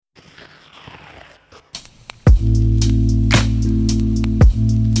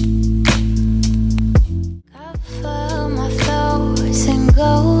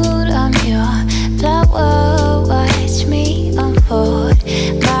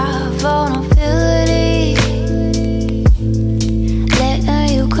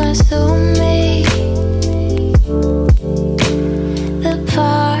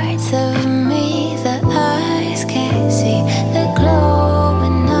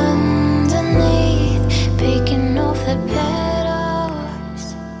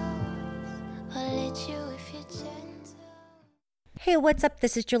what's up?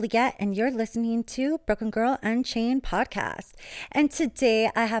 This is Juliet, and you're listening to Broken Girl Unchained podcast. And today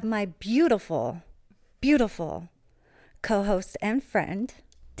I have my beautiful, beautiful co-host and friend,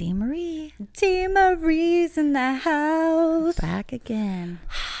 D'Marie. D'Marie's in the house. Back again.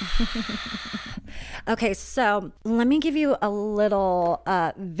 Okay, so let me give you a little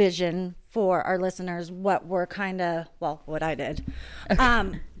vision for our listeners, what we're kind of, well, what I did.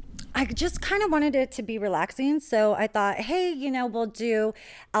 Okay. I just kind of wanted it to be relaxing. So I thought, hey, we'll do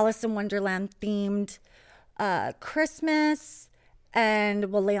Alice in Wonderland themed Christmas,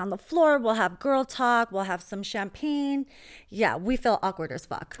 and we'll lay on the floor. We'll have girl talk. We'll have some champagne. Yeah, we feel awkward as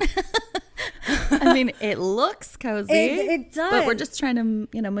fuck. I mean, it looks cozy. It does. But we're just trying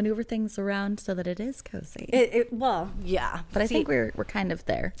to, maneuver things around so that it is cozy. Well, yeah. But I think we're kind of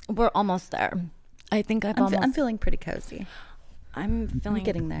there. We're almost there. I think I'm feeling pretty cozy. I'm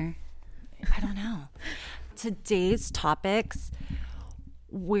getting there. I don't know. Today's topics,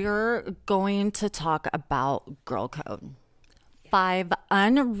 we're going to talk about girl code. 5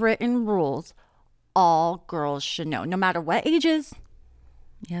 unwritten rules all girls should know, no matter what ages.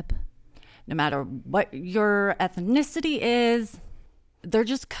 Yep. No matter what your ethnicity is. They're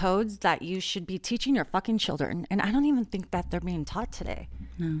just codes that you should be teaching your fucking children. And I don't even think that they're being taught today.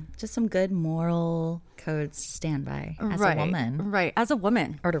 No, just some good moral codes to stand by as a woman. Right, as a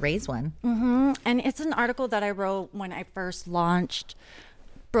woman. Or to raise one. Mm-hmm. And it's an article that I wrote when I first launched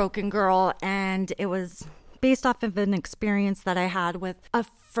Broken Girl. And it was based off of an experience that I had with a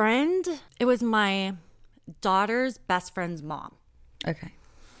friend. It was my daughter's best friend's mom. Okay.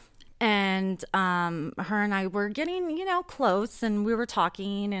 And her and I were getting, close, and we were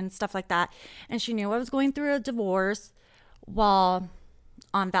talking and stuff like that. And she knew I was going through a divorce. Well,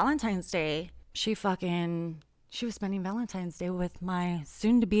 on Valentine's Day, she was spending Valentine's Day with my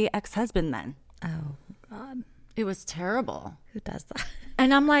soon-to-be ex-husband then. Oh, God. It was terrible. Who does that?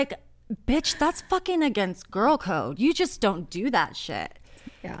 And I'm like, bitch, that's fucking against girl code. You just don't do that shit.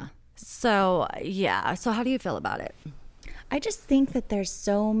 Yeah. So, yeah. So how do you feel about it? I just think that there's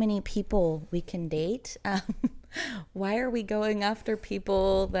so many people we can date. Why are we going after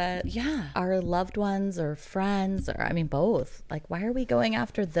people that are loved ones or friends, or both? Like, why are we going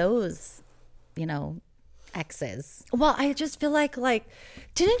after those, exes? Well, I just feel like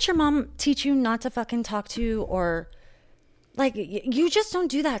didn't your mom teach you not to fucking talk to, or like you just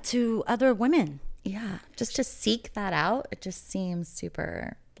don't do that to other women? Yeah, just to seek that out, it just seems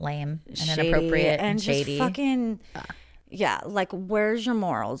super lame and shady, inappropriate and shady. Just fucking. Yeah, like, where's your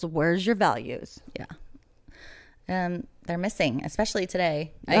morals? Where's your values? Yeah. They're missing, especially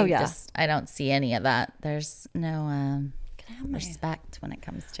today. I don't see any of that. There's no respect when it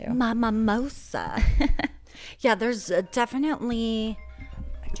comes to my mimosa. Yeah, there's definitely.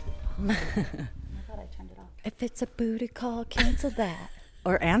 Oh my God, I turned it off. If it's a booty call, cancel that.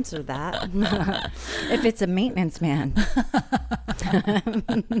 Or answer that. If it's a maintenance man. Nope,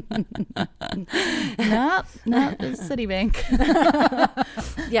 it's Citibank.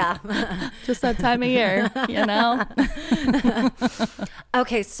 Yeah. Just that time of year,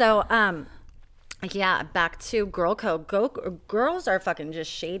 Okay, so yeah, back to girl code. Girls are fucking just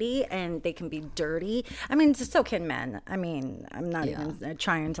shady, and they can be dirty. So can men. I'm not even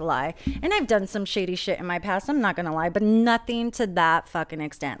trying to lie. And I've done some shady shit in my past, I'm not gonna lie, but nothing to that fucking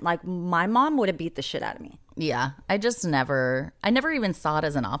extent. Like, my mom would have beat the shit out of me. Yeah, I never even saw it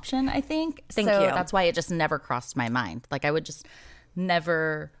as an option, I think. Thank you. That's why it just never crossed my mind. Like, I would just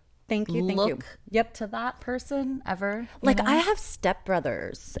never look to that person ever. Like, I have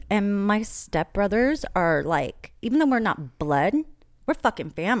stepbrothers, and my stepbrothers are like, even though we're not blood, we're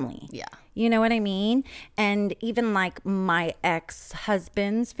fucking family. Yeah. You know what I mean? And even like my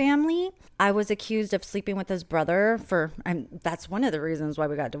ex-husband's family, I was accused of sleeping with his brother that's one of the reasons why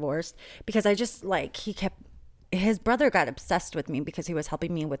we got divorced, because I just his brother got obsessed with me because he was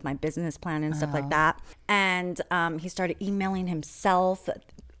helping me with my business plan and stuff like that. And he started emailing himself.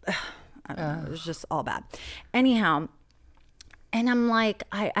 I don't know, it was just all bad. Anyhow, and I'm like,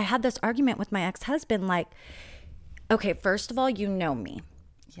 I had this argument with my ex-husband, like, okay, first of all, you know me.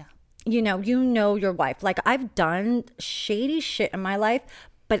 Yeah. You know your wife. Like, I've done shady shit in my life,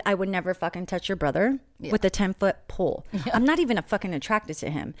 but I would never fucking touch your brother with a 10-foot pole. Yeah. I'm not even fucking attracted to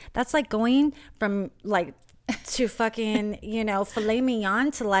him. That's like going from like to fucking, filet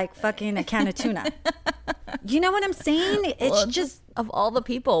mignon to like fucking a can of tuna. You know what I'm saying? It's just of all the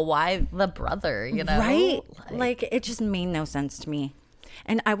people, why the brother, Right? Like, it just made no sense to me.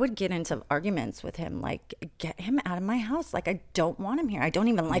 And I would get into arguments with him, like, get him out of my house. Like, I don't want him here. I don't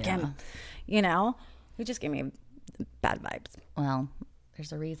even like him. He just gave me bad vibes. Well,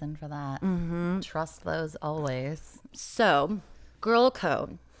 there's a reason for that. Mm-hmm. Trust those always. So Girl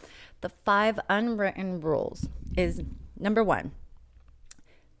code. The 5 unwritten rules is number 1.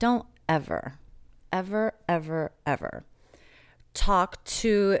 Don't ever, ever, ever, ever talk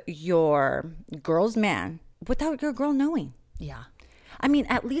to your girl's man without your girl knowing. Yeah. I mean,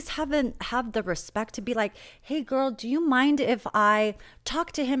 at least have the respect to be like, hey, girl, do you mind if I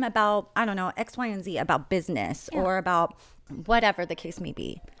talk to him about, I don't know, X, Y, and Z, about business or about whatever the case may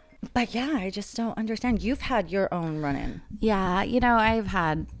be. But yeah, I just don't understand. You've had your own run-in. Yeah, you know, I've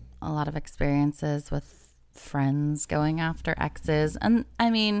had a lot of experiences with friends going after exes. And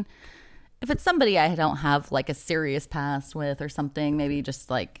I mean, if it's somebody I don't have like a serious past with or something, maybe just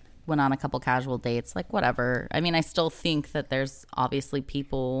like went on a couple casual dates, like whatever. I mean, I still think that there's obviously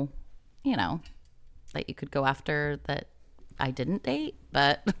people, you know, that you could go after that I didn't date.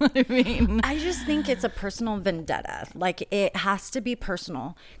 But I mean, I just think it's a personal vendetta. Like, it has to be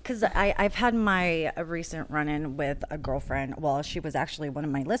personal. Because I've had my recent run-in with a girlfriend. Well, she was actually one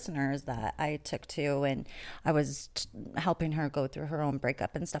of my listeners that I took to, and I was helping her go through her own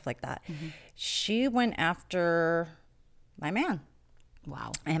breakup and stuff like that. Mm-hmm. She went after my man.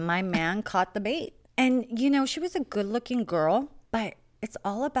 Wow. And my man caught the bait. And, you know, she was a good-looking girl, but it's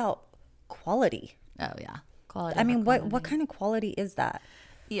all about quality. Oh, yeah. Quality. I mean, what kind of quality is that?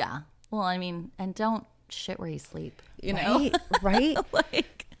 Yeah. Well, I mean, and don't shit where you sleep, you know? Right?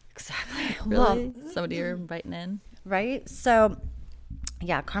 Like, exactly. really? Well, somebody you're inviting in? Right? So,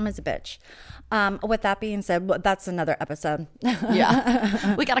 yeah, karma's a bitch. With that being said, that's another episode.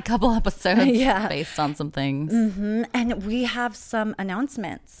 Yeah. We got a couple episodes based on some things. Mm-hmm. And we have some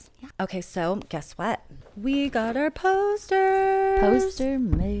announcements. Yeah. Okay, so guess what? We got our posters. Poster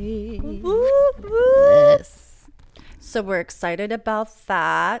made. Woo, woo. Yes. So we're excited about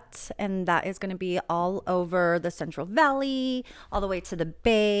that. And that is going to be all over the Central Valley, all the way to the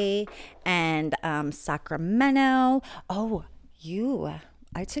Bay and Sacramento. Oh,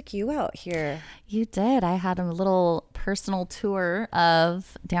 I took you out here. You did. I had a little personal tour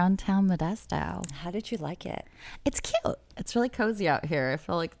of downtown Modesto. How did you like it? It's cute. It's really cozy out here. I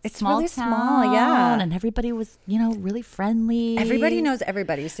feel like it's small really town, small, yeah. And everybody was, you know, really friendly. Everybody knows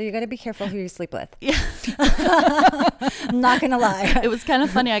everybody, so you got to be careful who you sleep with. Yeah. I'm not going to lie. It was kind of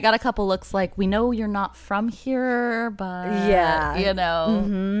funny. I got a couple looks like, we know you're not from here, but, you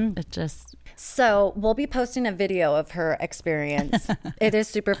know, it just... So we'll be posting a video of her experience. It is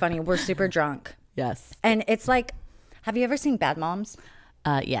super funny. We're super drunk. Yes. And it's like, have you ever seen Bad Moms?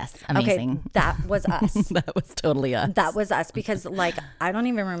 Yes. Amazing. Okay, that was us. That was totally us. That was us because, like, I don't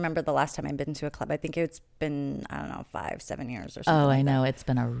even remember the last time I've been to a club. I think it's been, I don't know, 5-7 years or something. Oh, like I know. that. It's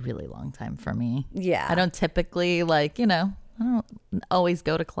been a really long time for me. Yeah. I don't typically, like, you know, I don't always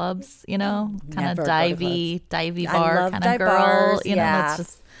go to clubs, you know, kind of divey bar kind of girl. Bars, you know, it's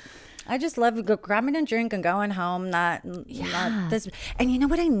just... I just love grabbing a drink and going home. Not this. And you know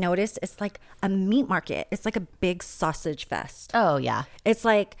what I noticed? It's like a meat market. It's like a big sausage fest. Oh, yeah. It's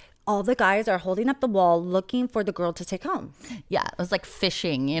like all the guys are holding up the wall looking for the girl to take home. Yeah. It was like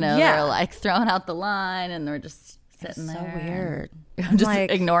fishing, you know. Yeah. They're like throwing out the line and they're just sitting there. So weird. Just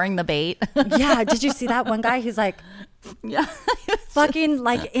like, ignoring the bait. Yeah. Did you see that one guy? He's like... Yeah. Fucking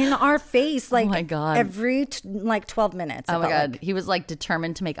like in our face, like, oh my God. Every like 12 minutes. Oh my God. Like. He was like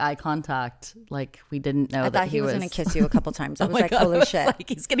determined to make eye contact. Like we didn't know I that thought he was going to kiss you a couple times. I oh was my like, God. holy shit. Like,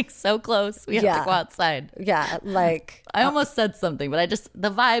 he's getting so close. We have to go outside. Yeah. Like I almost said something, but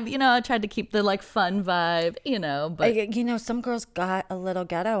the vibe, you know, I tried to keep the like fun vibe, you know, but you know, some girls got a little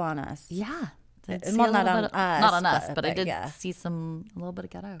ghetto on us. Yeah. Well, not on us, but I did see a little bit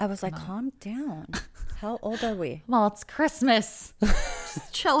of ghetto. I was like, calm down. How old are we? Well, it's Christmas.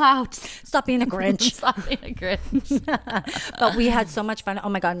 Just chill out. Stop being a Grinch. Stop being a Grinch. But we had so much fun. Oh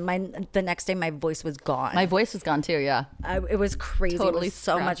my God. The next day, my voice was gone. My voice was gone too, yeah. It was crazy. Totally, it was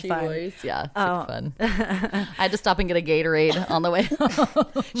so much fun. Voice. Yeah, super fun. I had to stop and get a Gatorade on the way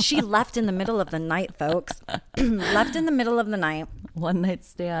home. She left in the middle of the night, folks. Left in the middle of the night. One night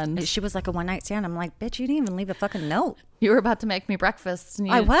stand. She was like a one night stand. I'm like, bitch, you didn't even leave a fucking note. You were about to make me breakfast. And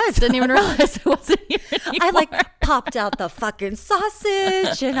you I was. Didn't even realize it wasn't here anymore. I like popped out the fucking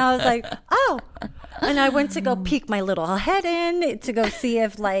sausage and I was like, oh. And I went to go peek my little head in to go see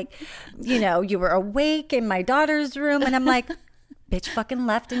if, like, you know, you were awake in my daughter's room. And I'm like, bitch fucking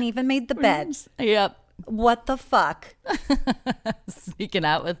left and even made the bed. Yep. What the fuck? Sneaking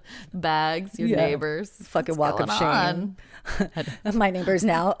out with bags, your neighbors. Fucking walk of shame. My neighbors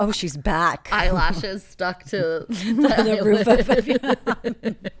now. Oh, she's back. Eyelashes stuck to the roof of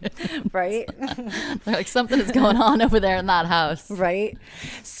right? They're like, something is going on over there in that house. Right.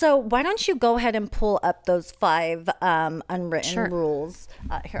 So why don't you go ahead and pull up those 5 unwritten rules.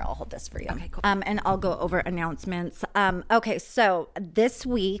 Here, I'll hold this for you. Okay, cool. And I'll go over announcements. Okay, so this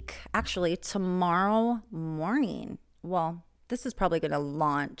week, actually tomorrow morning, well, this is probably going to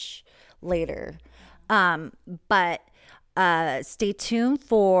launch later. But stay tuned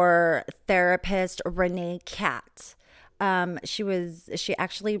for therapist Renee Catt. She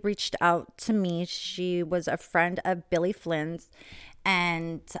actually reached out to me. She was a friend of Billy Flynn's,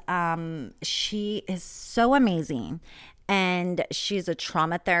 and she is so amazing. And she's a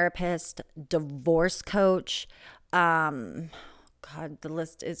trauma therapist, divorce coach. God, the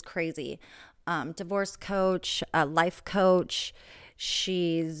list is crazy. Divorce coach, life coach.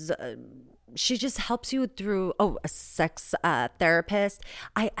 She just helps you through, a sex therapist.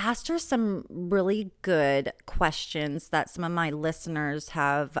 I asked her some really good questions that some of my listeners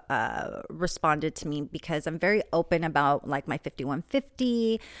have responded to me, because I'm very open about like my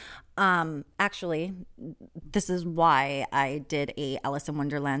 5150. Actually, this is why I did a Alice in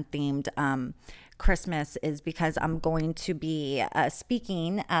Wonderland themed Christmas, is because I'm going to be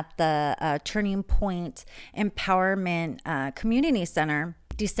speaking at the Turning Point Empowerment Community Center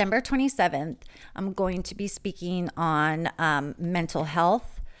December 27th. I'm going to be speaking on mental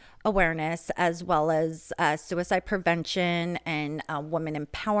health awareness, as well as suicide prevention and women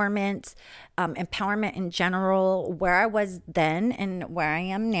empowerment, empowerment in general, where I was then and where I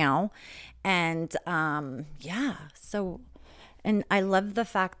am now. And so, and I love the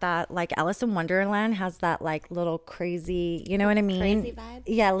fact that like Alice in Wonderland has that like little crazy, you know what I mean? Crazy vibe?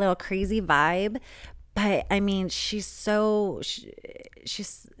 Yeah, a little crazy vibe. But I mean, she's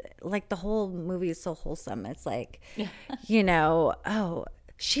like, the whole movie is so wholesome. It's like, you know,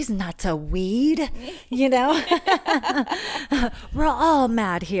 she's not a weed, you know? We're all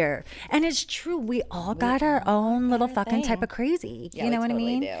mad here. And it's true. We all got our own little fucking type of crazy. Yeah, you know we what totally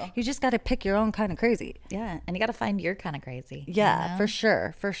I mean? do. You just got to pick your own kind of crazy. Yeah, and you got to find your kind of crazy. Yeah, you know? for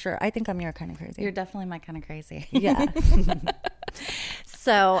sure. For sure. I think I'm your kind of crazy. You're definitely my kind of crazy. Yeah.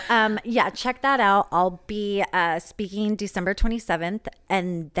 So, check that out. I'll be speaking December 27th.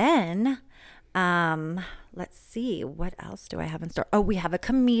 And then, let's see, what else do I have in store? Oh, we have a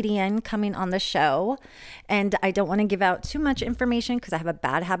comedian coming on the show. And I don't want to give out too much information because I have a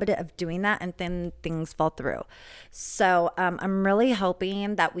bad habit of doing that, and then things fall through. So I'm really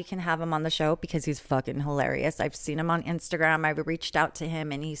hoping that we can have him on the show because he's fucking hilarious. I've seen him on Instagram. I've reached out to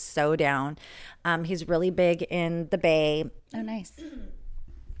him and he's so down. He's really big in the Bay. Oh, nice.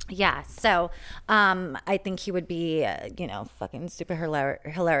 Yeah, so I think he would be, fucking super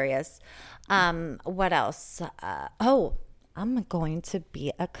hilarious. What else? I'm going to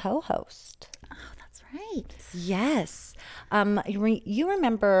be a co-host. Oh, that's right. Yes. You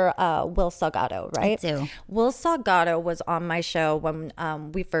remember Will Salgado, right? I do. Will Salgado was on my show when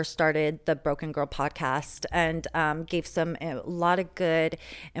we first started the Broken Girl podcast, and gave a lot of good,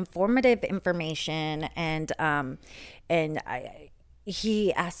 informative information, and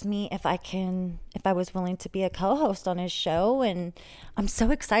he asked me if I was willing to be a co-host on his show, and I'm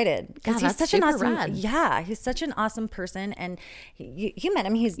so excited because he's such an awesome, he's such an awesome person, and you met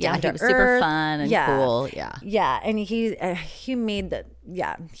him. He's down to he was earth, super fun and cool. And he made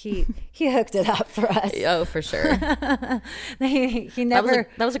he hooked it up for us. Oh, for sure. he never.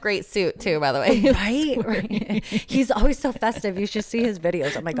 That was a great suit too, by the way. Right. He's always so festive. You should see his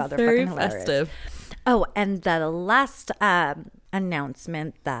videos. Oh my god, they're very fucking hilarious. festive. Oh, and the last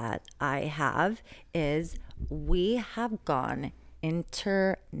announcement that I have is we have gone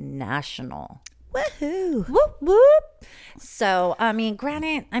international. Woohoo! Whoop whoop. So,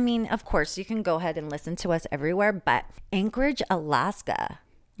 granted, of course, you can go ahead and listen to us everywhere, but Anchorage, Alaska,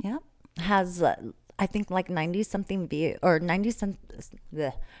 has I think like 90 something view or 90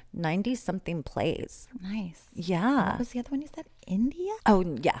 something plays. Nice. Yeah. What was the other one you said? India?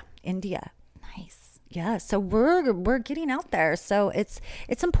 Oh yeah, India. Nice. Yeah, so we're getting out there. So it's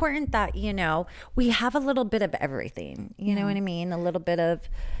important that, we have a little bit of everything. You know what I mean? A little bit of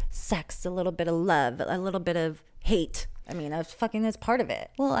sex, a little bit of love, a little bit of hate. Fucking is part of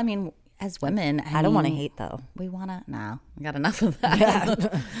it. Well, as women, I don't want to hate though. We want to, no. I got enough of that. Yeah.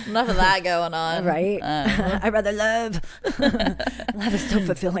 Enough of that going on. Right. I'd rather love. Love is so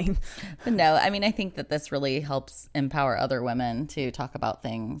fulfilling. But no, I mean, I think that this really helps empower other women to talk about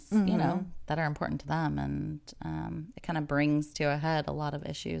things, you know, that are important to them. And it kind of brings to a head a lot of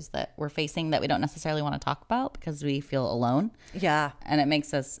issues that we're facing that we don't necessarily want to talk about because we feel alone. Yeah. And it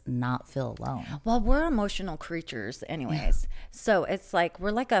makes us not feel alone. Well, we're emotional creatures anyways. So it's like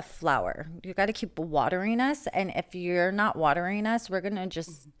we're like a flower. You got to keep watering us. And if you're not watering us, we're going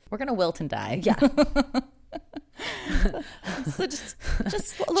to wilt and die. Yeah. So just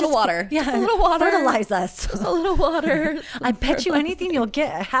a little water. Yeah. Just a little water. Fertilize us. Just a little water. I bet you anything you'll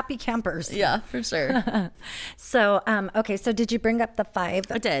get happy campers. Yeah, for sure. So, okay. So did you bring up the 5?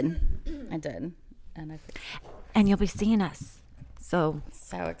 I did. And you'll be seeing us. So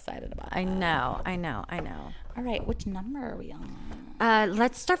excited about it. I know. All right. Which number are we on?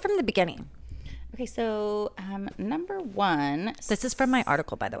 Let's start from the beginning. Okay. So number 1. This is from my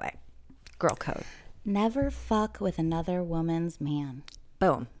article, by the way. Girl code. Never fuck with another woman's man.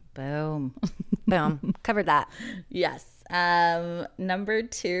 Boom. Boom. Boom. Covered that. Yes. Number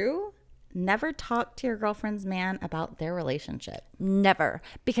 2. Never talk to your girlfriend's man about their relationship. Never.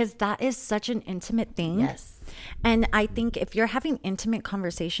 Because that is such an intimate thing. Yes. And I think if you're having intimate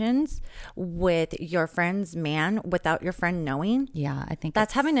conversations with your friend's man without your friend knowing, yeah, I think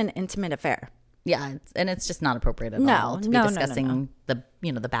that's having an intimate affair. Yeah, it's just not appropriate at all to be discussing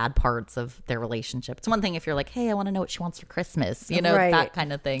the bad parts of their relationship. It's one thing if you're like, hey, I want to know what she wants for Christmas, that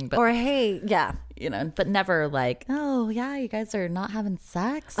kind of thing. But, or hey, yeah. But never like, oh, yeah, you guys are not having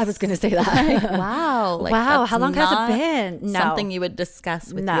sex. I was going to say that. Wow. Wow, how long has it been? No. Something you would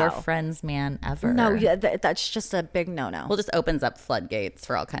discuss with your friend's man ever. No, yeah, that's just a big no-no. Well, just opens up floodgates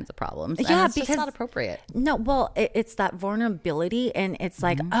for all kinds of problems. Yeah, it's because just not appropriate. No, well, it's that vulnerability, and it's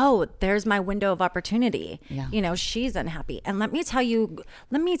like, oh, there's my window of opportunity. Yeah. She's unhappy. And let me tell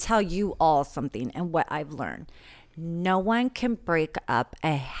you all something and what I've learned. No one can break up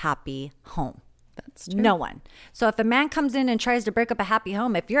a happy home. That's true. No one. So if a man comes in and tries to break up a happy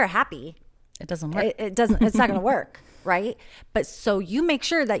home, if you're happy, it doesn't work. It's not going to work, right? But so you make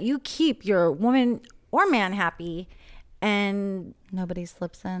sure that you keep your woman or man happy, and nobody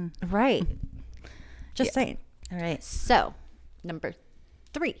slips in. Right. Just saying. All right. So, number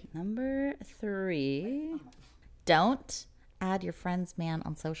 3. Number 3. Don't add your friend's man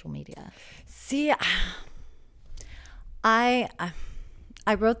on social media. See, I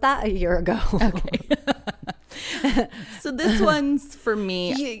wrote that a year ago. Okay. So this one's for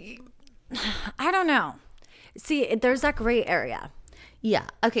me. I don't know. See, there's that gray area. Yeah.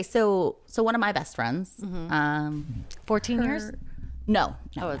 Okay. So one of my best friends, 14 years? No.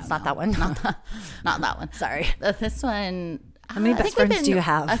 It's not that one. Not that one. Sorry. This one. How many best friends do you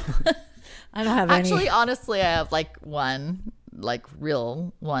have? I don't have any. Actually, honestly, I have one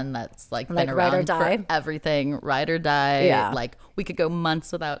real one that's been around ride or die? for everything. Ride or die. Yeah. We could go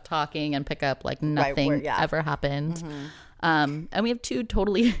months without talking and pick up nothing ever happened. Mm-hmm. And we have 2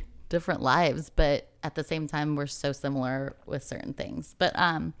 totally different lives, but at the same time, we're so similar with certain things. But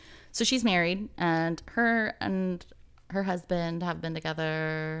so she's married, and her husband have been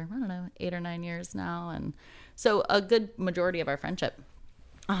together, I don't know, 8 or 9 years now. And so a good majority of our friendship.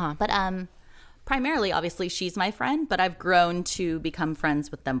 But primarily, obviously, she's my friend, but I've grown to become friends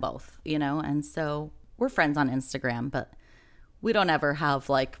with them both, and so we're friends on Instagram, but we don't ever have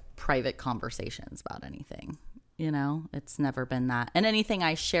private conversations about anything. It's never been that. And anything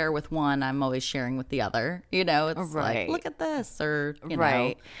I share with one, I'm always sharing with the other. It's right. look at this, or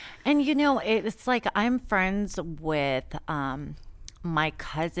right. And it's like I'm friends with my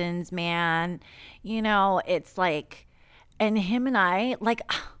cousin's man. It's like, and him and I,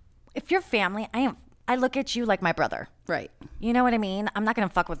 if you're family, I look at you like my brother. Right. You know what I mean? I'm not gonna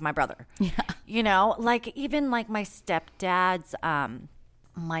fuck with my brother. Yeah. Even my stepdad's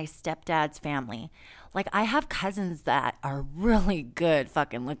family. I have cousins that are really good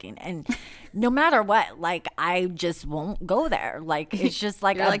fucking looking, and no matter what, I just won't go there. It's just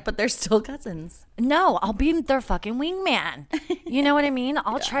You're but they're still cousins. No, I'll be their fucking wingman. You know what I mean?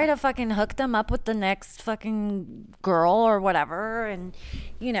 I'll try to fucking hook them up with the next fucking girl or whatever, and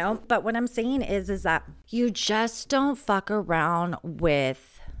But what I'm saying is that you just don't fuck around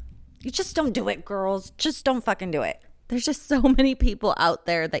with. You just don't do it, girls. Just don't fucking do it. There's just so many people out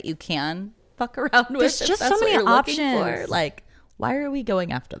there that you can fuck around with. There's just so many options. Why are we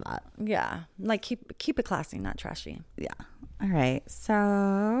going after that? Yeah, keep it classy, not trashy. Yeah. All right.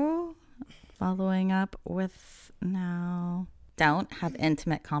 So, following up with now, don't have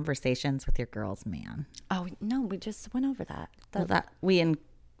intimate conversations with your girl's man. Oh no, we just went over that. We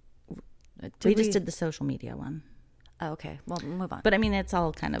just did the social media one. Oh, okay. Well, move on. But I mean, it's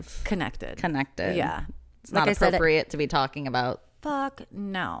all kind of Connected. Yeah. It's Like not I said, appropriate to be talking about fuck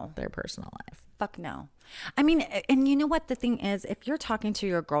no. their personal life. Fuck no. I mean, and you know what the thing is? If you're talking to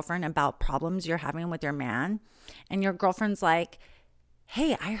your girlfriend about problems you're having with your man, and your girlfriend's like,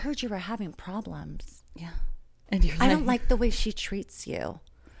 hey, I heard you were having problems. Yeah. And you're I don't like the way she treats you.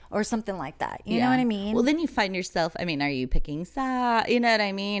 Or something like that. You know what I mean? Well, then you find yourself, I mean, are you picking sides? You know what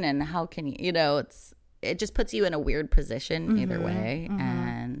I mean? And how can you, you know, it just puts you in a weird position either way.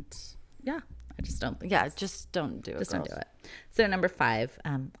 And yeah, I just don't think. Yeah, just don't do it. Just don't do it. So number 5,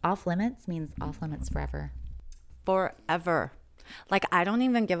 off limits means off limits forever. Forever. Like, I don't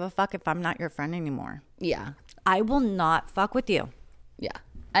even give a fuck if I'm not your friend anymore. Yeah. I will not fuck with you. Yeah.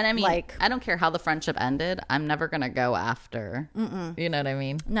 And I mean, Like, I don't care how the friendship ended. I'm never going to go after. You know what I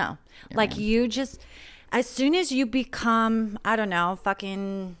mean? No. Like, you just, as soon as you become, I don't know,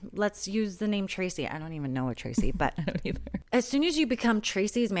 fucking, let's use the name Tracy. I don't even know a Tracy, but I don't either. As soon as you become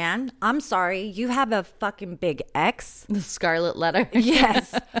Tracy's man, I'm sorry, you have a fucking big X. The scarlet letter.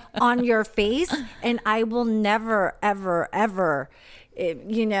 Yes. On your face. And I will never, ever, ever,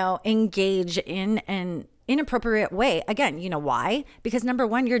 you know, engage in an inappropriate way. Again, you know why? Because number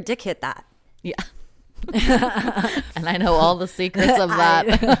 1, your dick hit that. Yeah. And I know all the secrets of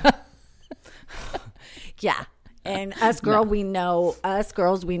that. Yeah. And us girls, we know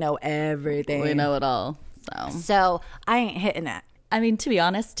everything. We know it all. So I ain't hitting it. I mean, to be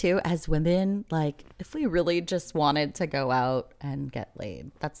honest, too, as women, like, if we really just wanted to go out and get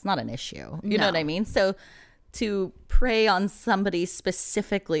laid, that's not an issue. You know what I mean? So to prey on somebody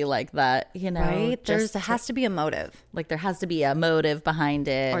specifically like that, you know, right? There has to be a motive. Like, there has to be a motive behind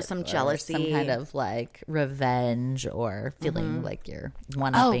it, or some jealousy, some kind of like revenge, or feeling like you're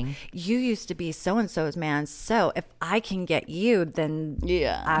one-upping. Oh, you used to be so-and-so's man, so if I can get you, then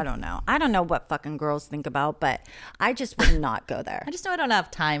yeah, I don't know what fucking girls think about, but I just would not go there. I just know I don't have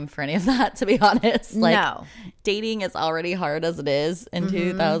time for any of that, to be honest. Like, no. Dating is already hard as it is in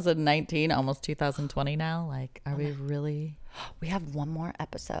 2019, almost 2020 now. Like, are we really? We have one more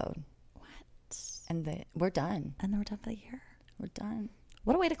episode. What? And we're done. And then we're done for the year. We're done.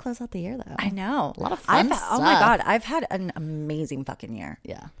 What a way to close out the year, though. I know. A lot of fun stuff. Oh my God. I've had an amazing fucking year.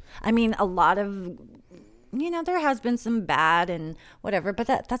 Yeah. I mean, a lot of, you know, there has been some bad and whatever, but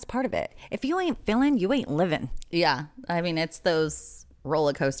that's part of it. If you ain't feeling, you ain't living. Yeah. I mean, it's those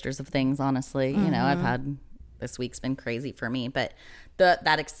roller coasters of things, honestly. You know, this week's been crazy for me, but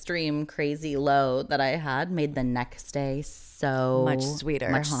that extreme crazy low that I had made the next day so much sweeter.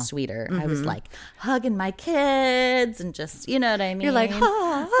 I was like hugging my kids and just, you know what I mean? You're like, I'm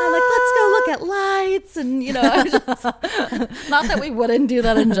like, let's go look at lights. And, you know, I was just, not that we wouldn't do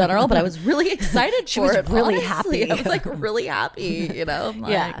that in general, but I was really excited she for was it. Really honestly. happy. I was like really happy, you know?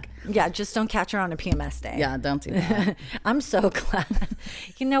 Like, yeah, just don't catch her on a PMS day. Yeah, don't do that. I'm so glad.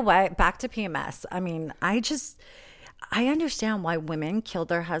 You know what? Back to PMS. I mean, I understand why women kill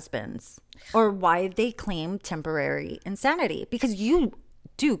their husbands or why they claim temporary insanity, because you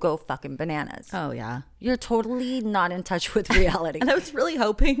do go fucking bananas. Oh, yeah. You're totally not in touch with reality. And I was really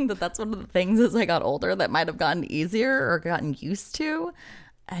hoping that that's one of the things as I got older that might have gotten easier or gotten used to.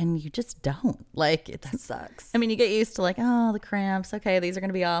 And you just don't. Like, that sucks. I mean, you get used to like, oh, the cramps. Okay, these are going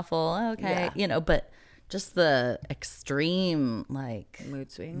to be awful. Okay. Yeah. You know, but just the extreme, like,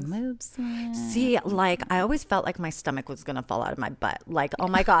 mood swings. See, like, I always felt like my stomach was going to fall out of my butt. Like, oh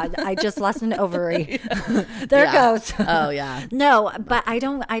my God, I just lost an ovary. There it goes. Oh, yeah. No, but I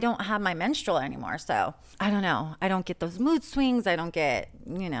don't have my menstrual anymore. So I don't know. I don't get those mood swings. I don't get,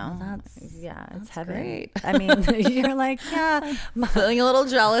 you know, it's heaven. Great. I mean, you're like, yeah. I'm feeling a little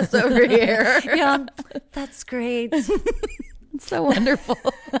jealous over here. Yeah, that's great. It's so wonderful.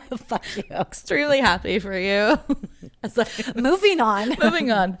 Fuck you. Extremely happy for you. Moving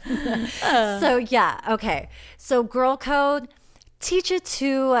on. So yeah, okay. So girl code, teach it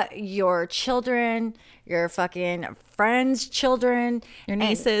to your children, your fucking friends' children, your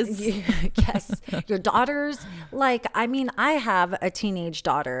nieces. Yes, your daughters. Like, I mean, I have a teenage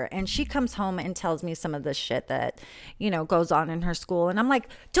daughter and she comes home and tells me some of the shit that, you know, goes on in her school. And I'm like,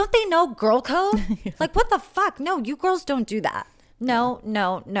 don't they know girl code? Like, what the fuck? No, you girls don't do that. No.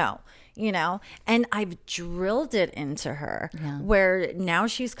 You know, and I've drilled it into her where now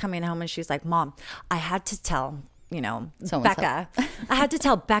she's coming home and she's like, Mom, I had to tell, you know, Becca, I had to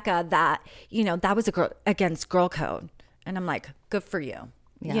tell Becca that, you know, that was against girl code. And I'm like, good for you.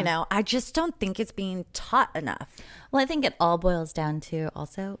 Yeah. You know, I just don't think it's being taught enough. Well, I think it all boils down to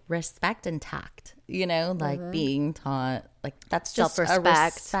also respect and tact, you know, like being taught, like that's just a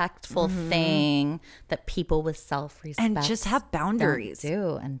respectful thing that people with self-respect and just have boundaries.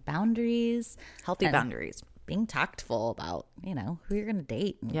 And boundaries. Healthy boundaries. being tactful about, who you're going to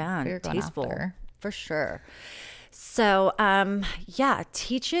date. And Yeah, who you're going tasteful after. for sure. So,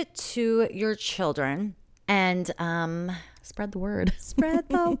 teach it to your children and Spread the word. spread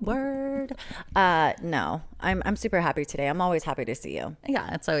the word. No, I'm super happy today. I'm always happy to see you.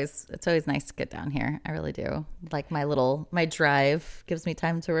 Yeah, it's always nice to get down here. I really do. Like my drive gives me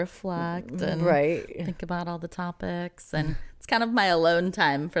time to reflect and think about all the topics, and it's kind of my alone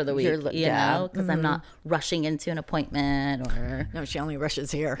time for the week, because I'm not rushing into an appointment or. No, she only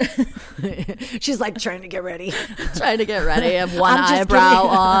rushes here. She's like trying to get ready. I have one eyebrow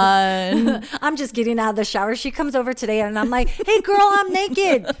on. I'm just getting out of the shower. She comes over today and I'm like, hey girl, I'm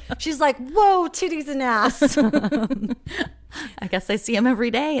naked. She's like, whoa, titties and ass. I guess I see him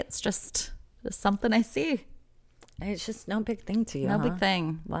every day. It's just something I see. It's just no big thing to you. No big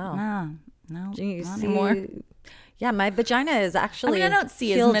thing. Wow. No, Do you not see, anymore. Yeah, my vagina is actually I don't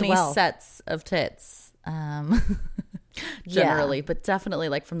see as healed many well. sets of tits generally, but definitely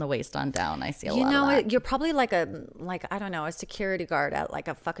like from the waist on down, I see a lot of that. You're probably like I don't know, a security guard at like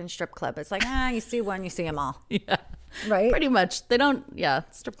a fucking strip club. It's like, you see one, you see them all. Yeah. Right? Pretty much. They don't,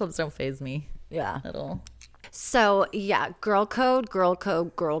 strip clubs don't faze me. Yeah. At all. So, girl code.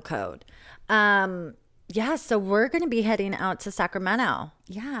 So we're going to be heading out to Sacramento.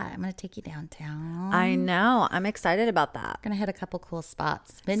 Yeah, I'm going to take you downtown. I know. I'm excited about that. Going to hit a couple cool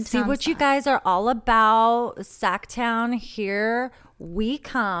spots. See what you guys are all about. Sacktown, here we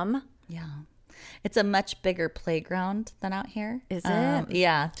come. Yeah. It's a much bigger playground than out here. Is it?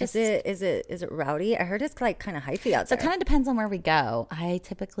 Yeah. Is it rowdy? I heard it's like kind of hyphy out So there. it kind of depends on where we go. I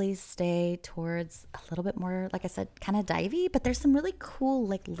typically stay towards a little bit more, like I said, kind of divey, but there's some really cool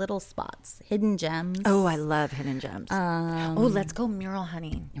like little spots, hidden gems. Oh, I love hidden gems. Let's go mural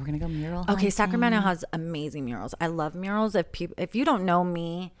hunting. We're going to go mural Okay, hunting. Sacramento has amazing murals. I love murals. If you don't know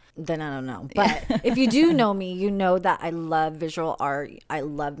me, then I don't know. But if you do know me, you know that I love visual art. I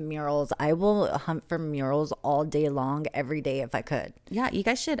love murals. I will hunt for murals all day long, every day if I could. Yeah, you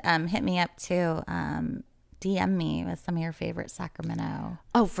guys should hit me up too. DM me with some of your favorite Sacramento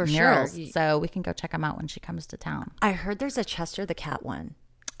murals, so we can go check them out when she comes to town. I heard there's a Chester the Cat one.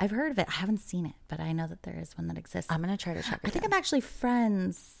 I've heard of it. I haven't seen it, but I know that there is one that exists. I'm going to try to check it out. I think I'm actually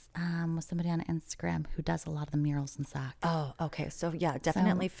friends with somebody on Instagram who does a lot of the murals in Sac. Oh, okay. So yeah,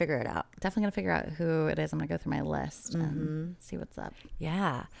 definitely figure it out. Definitely going to figure out who it is. I'm going to go through my list and see what's up.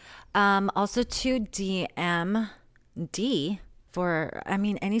 Yeah. Also to DMD for,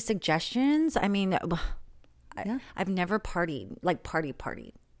 any suggestions? I've never partied, like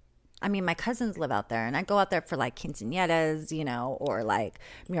partied. My cousins live out there and I go out there for like quinceañeras, or like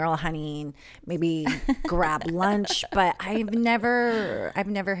mural hunting, maybe grab lunch, but I've never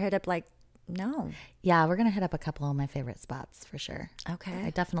hit up like, no. Yeah, we're going to hit up a couple of my favorite spots for sure. Okay.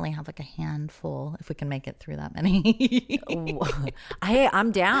 I definitely have like a handful if we can make it through that many. Hey,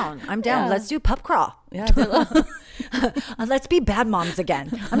 I'm down. Yeah. Let's do pub crawl. Yeah. Let's be bad moms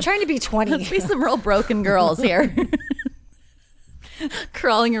again. I'm trying to be 20. Let's be some real broken girls here.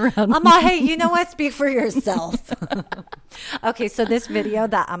 Crawling around. I'm all, hey, you know what? Speak for yourself. Okay, so this video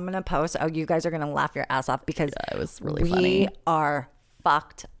that I'm going to post, you guys are going to laugh your ass off because it was really funny. We are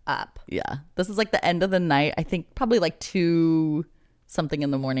fucked up. Yeah. This is like the end of the night. I think probably like 2 something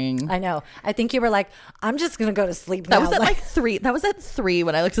in the morning. I know. I think you were like, I'm just going to go to sleep now. That was at like 3. That was at 3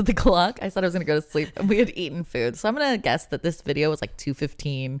 when I looked at the clock. I said I was going to go to sleep and we had eaten food. So I'm going to guess that this video was like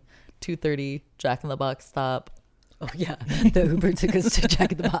 2:15, 2:30, Jack in the Box stop. Oh, yeah. The Uber took us to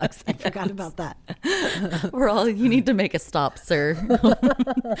Jack in the Box. I forgot about that. You need to make a stop, sir.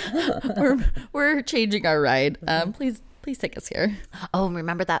 we're changing our ride. Please take us here. Oh,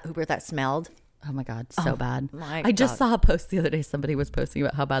 remember that Uber that smelled? Oh my God, so bad. I just saw a post the other day. Somebody was posting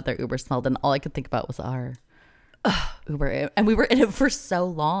about how bad their Uber smelled, and all I could think about was our Uber. And we were in it for so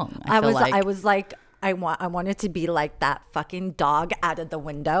long. I wanted to be like that fucking dog out of the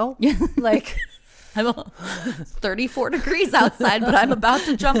window. Like... I'm 34 degrees outside, but I'm about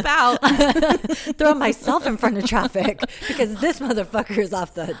to jump out. Throw myself in front of traffic because this motherfucker is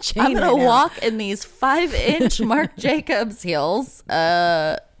off the chain. I'm going to walk in these 5-inch Marc Jacobs heels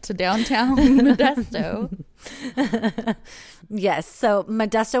to downtown Modesto. Yes. So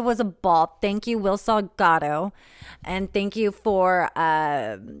Modesto was a ball. Thank you, Will Salgado. And thank you for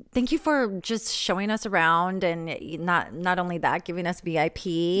just showing us around, and not only that, giving us VIP.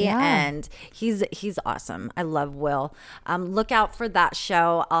 Yeah. And he's awesome. I love Will. Look out for that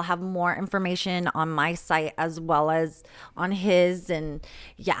show. I'll have more information on my site as well as on his. And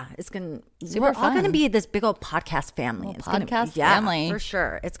yeah, we're all gonna be this big old podcast family. Family for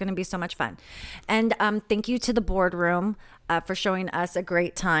sure. It's gonna be so much fun. And thank you you to the boardroom for showing us a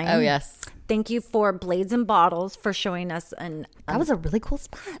great time. Oh, yes. Thank you for Blades and Bottles for showing us That was a really cool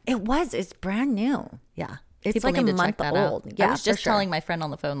spot. It was. It's brand new. Yeah. It's People like a need to check month that old. out. Yeah, I was just for sure. telling my friend on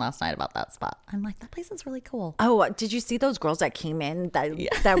the phone last night about that spot. I'm like, that place is really cool. Oh, did you see those girls that came in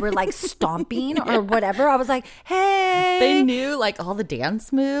that were like stomping or whatever? I was like, hey. They knew like all the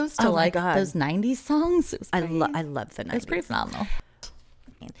dance moves to like God. those 90s songs. It was I great. love the 90s. It was pretty phenomenal.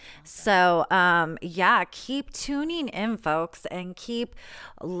 So, yeah, keep tuning in, folks, and keep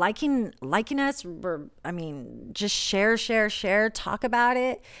liking us. Just share, talk about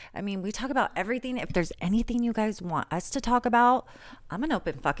it. I mean, we talk about everything. If there's anything you guys want us to talk about, I'm an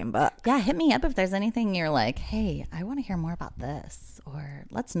open fucking book. Yeah, hit me up if there's anything you're like, hey, I want to hear more about this, or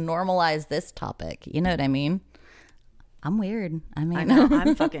let's normalize this topic. You know what I mean? I'm weird. I mean, I know.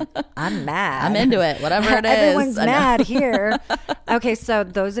 I'm mad. I'm into it. Whatever it is. Everyone's mad here. Okay, so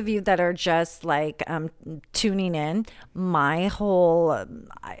those of you that are just like tuning in, my whole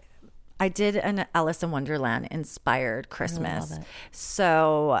I did an Alice in Wonderland inspired Christmas. love it.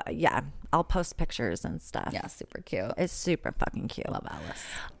 So yeah, I'll post pictures and stuff. Yeah, super cute. It's super fucking cute. Love Alice.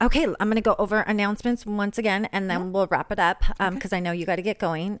 Okay, I'm going to go over announcements once again, and then we'll wrap it up because I know you got to get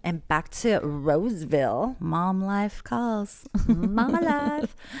going. And back to Roseville. Mom life calls. Mama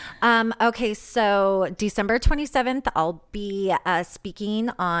love. Okay, so December 27th, I'll be speaking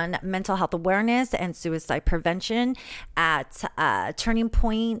on mental health awareness and suicide prevention at Turning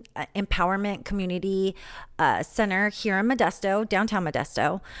Point Empowerment Community Center here in Modesto, downtown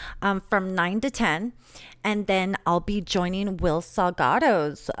Modesto, from 9 to 10. And then I'll be joining Will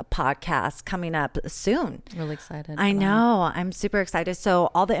Salgado's podcast coming up soon. Really excited. I know. I'm super excited.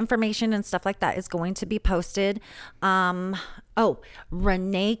 So all the information and stuff like that is going to be posted.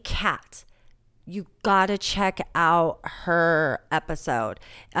 Renee Cat. You got to check out her episode.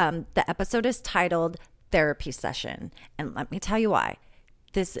 The episode is titled Therapy Session. And let me tell you why.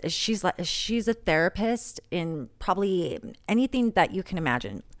 She's a therapist in probably anything that you can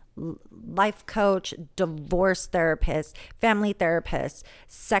imagine. Life coach, divorce therapist, family therapist,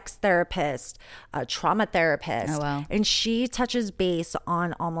 sex therapist, trauma therapist. Oh, wow. And she touches base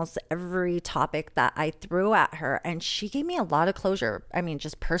on almost every topic that I threw at her. And she gave me a lot of closure. I mean,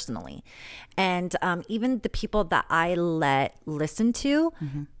 just personally. And even the people that I let listen to,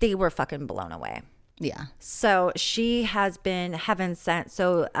 they were fucking blown away. Yeah. So she has been heaven sent.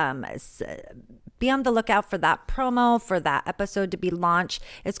 So be on the lookout for that promo, for that episode to be launched.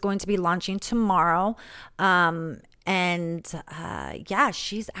 It's going to be launching tomorrow. Yeah,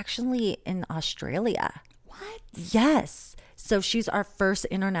 she's actually in Australia. What? Yes. So she's our first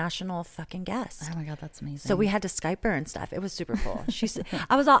international fucking guest. Oh my God, that's amazing. So we had to Skype her and stuff. It was super cool.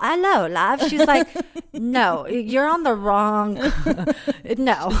 I was all, hello, love. She's like, no, you're on the wrong.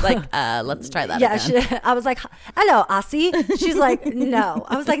 No. She's like, let's try that again. I was like, hello, Aussie. She's like, no.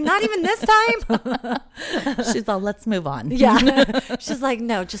 I was like, not even this time. She's all, let's move on. Yeah. She's like,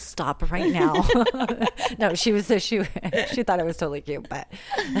 no, just stop right now. No, she thought it was totally cute, but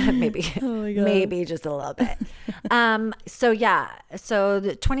maybe just a little bit. So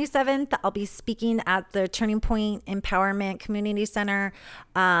the 27th, I'll be speaking at the Turning Point Empowerment Community Center.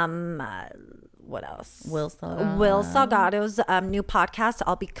 What else? Will Salgado's new podcast.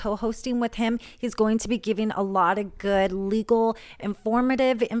 I'll be co-hosting with him. He's going to be giving a lot of good legal,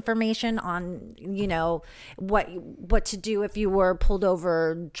 informative information on, what to do if you were pulled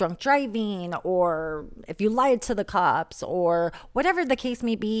over drunk driving, or if you lied to the cops, or whatever the case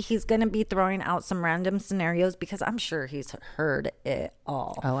may be. He's going to be throwing out some random scenarios because I'm sure he's heard it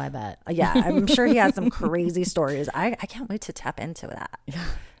all. Oh, I bet. Yeah, I'm sure he has some crazy stories. I can't wait to tap into that.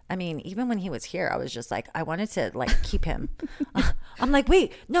 I mean, even when he was here, I was just like, I wanted to keep him. I'm like,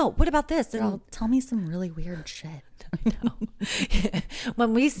 wait, no, what about this? And Girl, tell me some really weird shit.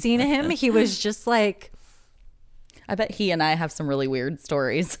 when we seen him, he was just like, I bet he and I have some really weird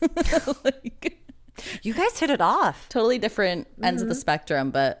stories. You guys hit it off. Totally different ends of the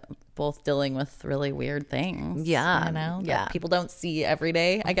spectrum, but both dealing with really weird things. Yeah. That people don't see every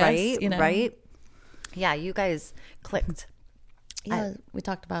day, I guess. Right. Yeah, you guys clicked. Yeah, we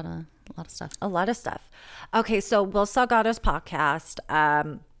talked about a lot of stuff. Okay, so Will Salgado's podcast.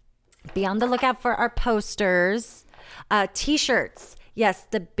 Be on the lookout for our posters, t-shirts. Yes,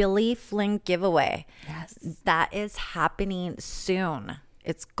 the Billy Flynn giveaway. Yes, that is happening soon.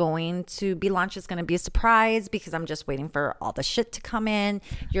 It's going to be launched. It's going to be a surprise because I'm just waiting for all the shit to come in.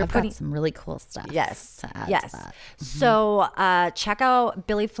 I've got some really cool stuff. Yes, to add yes. To that. So check out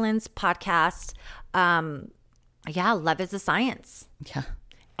Billy Flynn's podcast. Love is a Science. Yeah.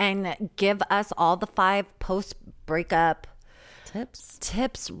 And give us all the 5 post-breakup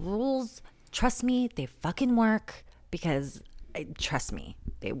tips, rules, trust me, they fucking work because trust me,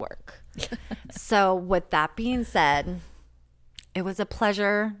 they work. So with that being said, it was a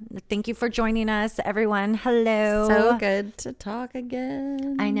pleasure. Thank you for joining us, everyone. Hello. So good to talk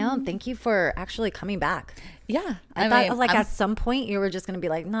again. I know. Thank you for actually coming back. Yeah. I thought like at some point you were just going to be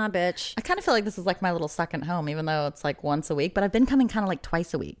like, nah, bitch. I kind of feel like this is like my little second home, even though it's like once a week. But I've been coming kind of like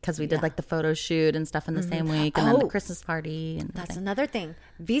twice a week because we did like the photo shoot and stuff in the same week. And then the Christmas party. And that's another thing.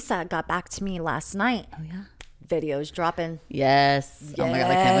 Visa got back to me last night. Oh, yeah. Videos dropping. Yes. Oh my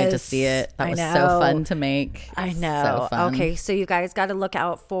God, I can't wait to see it. That was so fun to make. I know. So fun. Okay, so you guys got to look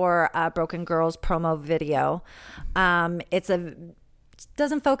out for Broken Girls promo video. Doesn't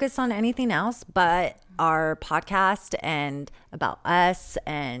focus on anything else but our podcast and about us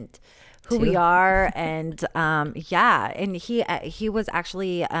and who we are, and and he was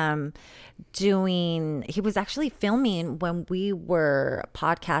actually filming when we were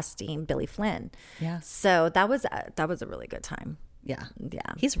podcasting Billy Flynn. Yeah. So that was a really good time. Yeah. Yeah.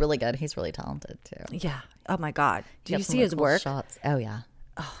 He's really good. He's really talented too. Yeah. Oh my God. Did you see really his cool work? shots. Oh yeah.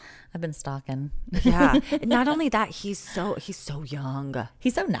 Oh, I've been stalking. Yeah. Not only that, he's so young.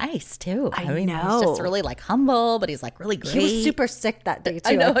 He's so nice too. I know. He's just really like humble, but he's like really great. He was super sick that day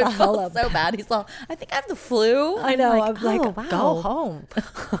too. I know. I felt so bad. He's all, I think I have the flu. I know. I'm like, wow. go home.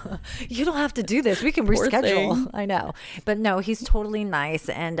 You don't have to do this. We can reschedule. Thing. I know. But no, he's totally nice.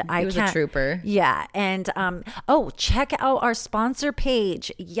 And he was a trooper. Yeah. And check out our sponsor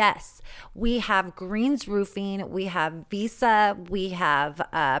page. Yes. We have Greens Roofing. We have Visa. We have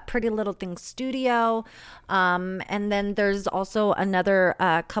Pretty Little Thing Studio. And then there's also another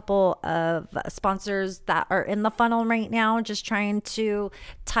couple of sponsors that are in the funnel right now, just trying to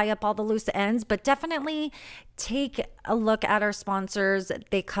tie up all the loose ends. But definitely take a look at our sponsors.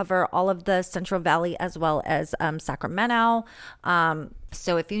 They cover all of the Central Valley as well as Sacramento.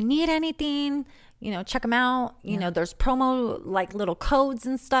 So if you need anything, check them out. You know, there's promo, like little codes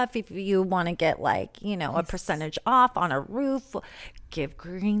and stuff. If you want to get like, a percentage off on a roof, give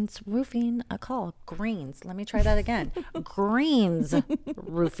Greens Roofing a call. Greens. Let me try that again. Greens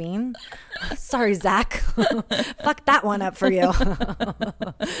Roofing. Sorry, Zach. Fuck that one up for you.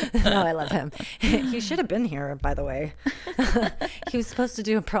 No, I love him. He should have been here, by the way. He was supposed to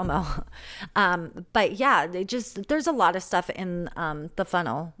do a promo. But yeah, there's a lot of stuff in the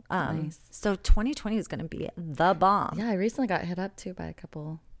funnel. Nice. So 2020 is going to be the bomb. Yeah, I recently got hit up too by a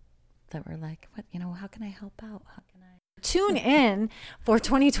couple that were like, what, how can I help out? How can I? Tune in for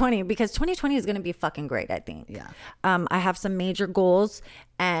 2020 because 2020 is going to be fucking great, I think. Yeah. I have some major goals,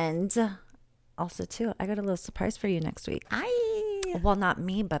 and also too, I got a little surprise for you next week. Well, not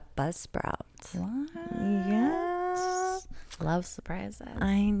me, but Buzzsprout. What? Yes. Love surprises.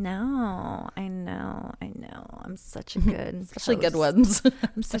 I know. I'm such a good especially host. good ones.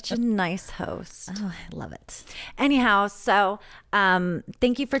 I'm such a nice host. Oh, I love it. Anyhow, so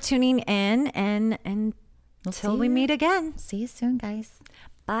thank you for tuning in, and until we meet again. See you soon, guys.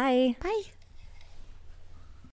 Bye. Bye.